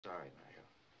Sorry, Nigel.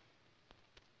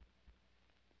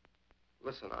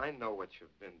 Listen, I know what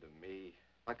you've been to me,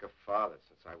 like a father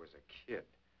since I was a kid.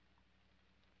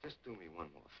 Just do me one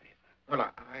more favor.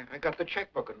 Well, I got the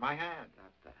checkbook in my hand.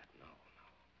 Not that, no.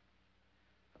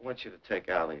 I want you to take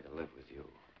Allie to live with you.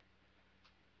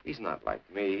 He's not like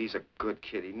me. He's a good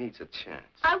kid. He needs a chance.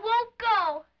 I won't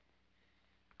go.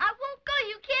 I won't go.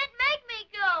 You can't make me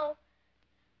go.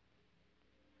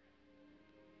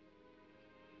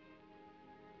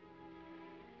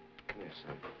 Come here,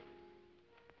 son.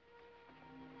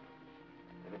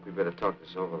 I think we better talk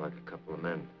this over like a couple of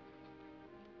men.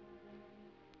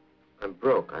 I'm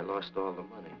broke. I lost all the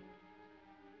money.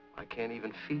 I can't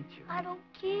even feed you. I don't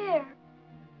care.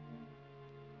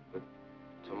 But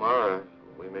tomorrow,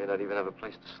 we may not even have a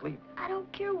place to sleep. I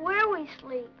don't care where we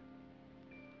sleep.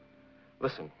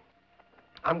 Listen,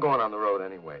 I'm going on the road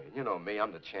anyway. You know me,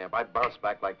 I'm the champ. I bounce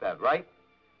back like that, right?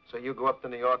 So you go up to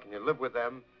New York and you live with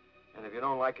them. And if you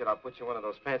don't like it, I'll put you in one of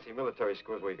those fancy military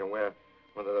schools where you can wear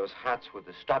one of those hats with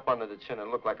the strap under the chin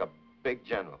and look like a big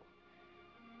general.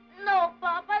 No,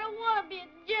 Pop, I don't want to be a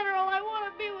general. I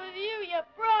want to be with you, you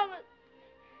promise.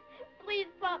 Please,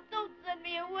 Pop, don't send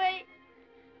me away.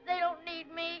 They don't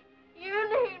need me. You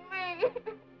need me.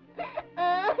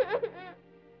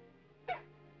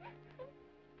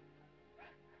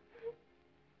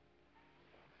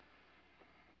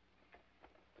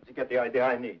 Did you get the idea?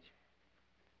 I need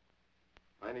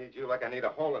you. I need you like I need a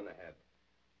hole in the head.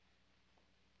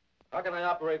 How can I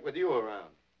operate with you around?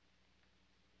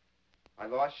 I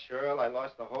lost Shirl, I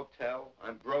lost the hotel,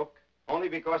 I'm broke. Only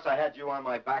because I had you on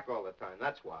my back all the time.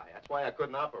 That's why. That's why I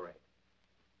couldn't operate.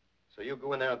 So you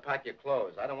go in there and pack your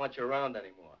clothes. I don't want you around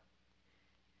anymore.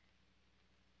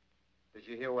 Did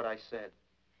you hear what I said?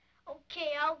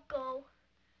 Okay, I'll go.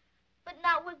 But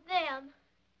not with them.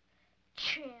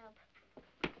 Champ.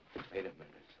 Wait a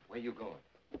minute. Where you going?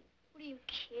 What do you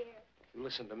care? You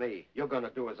listen to me. You're going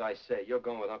to do as I say. You're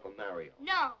going with Uncle Mario.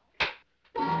 No.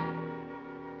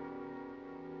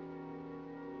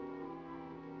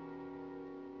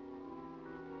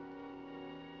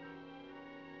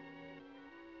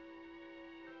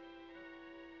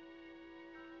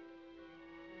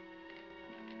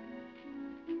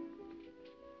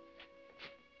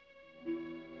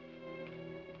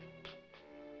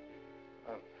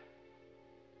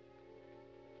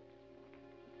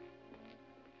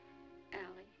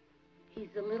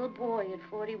 He's a little boy at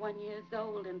 41 years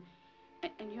old, and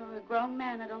you're a grown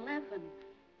man at 11.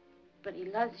 But he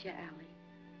loves you, Allie.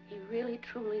 He really,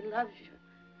 truly loves you.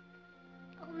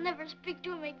 I'll never speak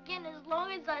to him again as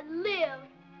long as I live.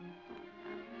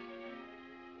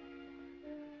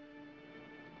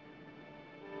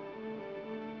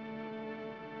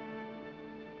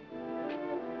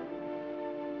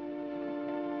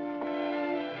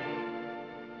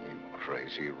 You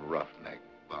crazy roughneck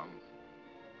bum.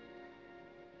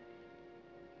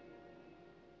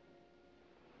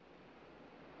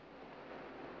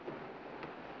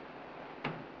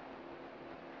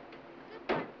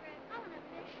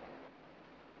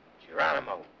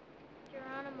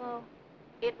 Geronimo.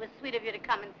 It was sweet of you to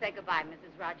come and say goodbye,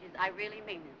 Mrs. Rogers. I really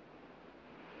mean it.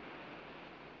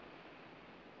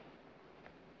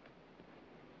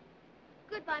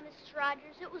 Goodbye, Mrs.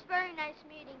 Rogers. It was very nice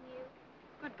meeting you.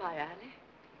 Goodbye, Allie.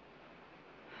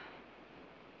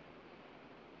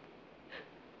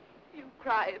 You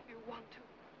cry if you want to.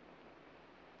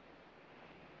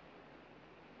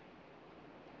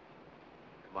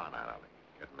 Come on, Allie.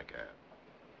 Get in the cab.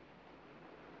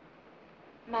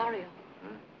 Mario.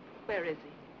 Where is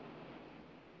he?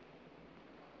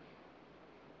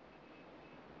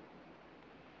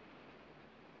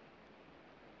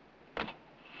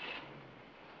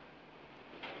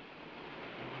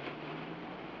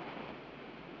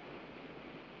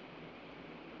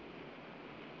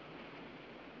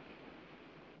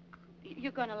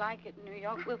 You're gonna like it in New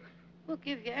York. We'll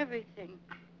give you everything.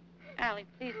 Allie,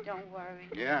 please don't worry.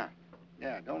 Yeah,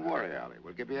 don't worry, Allie.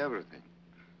 We'll give you everything.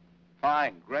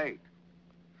 Fine, great.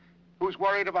 Who's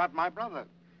worried about my brother?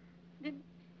 Didn't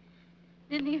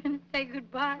even say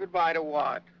goodbye. Goodbye to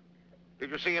what?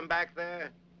 Did you see him back there?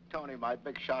 Tony, my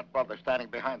big shot brother, standing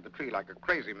behind the tree like a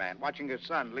crazy man, watching his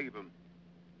son leave him.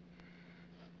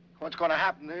 What's going to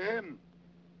happen to him?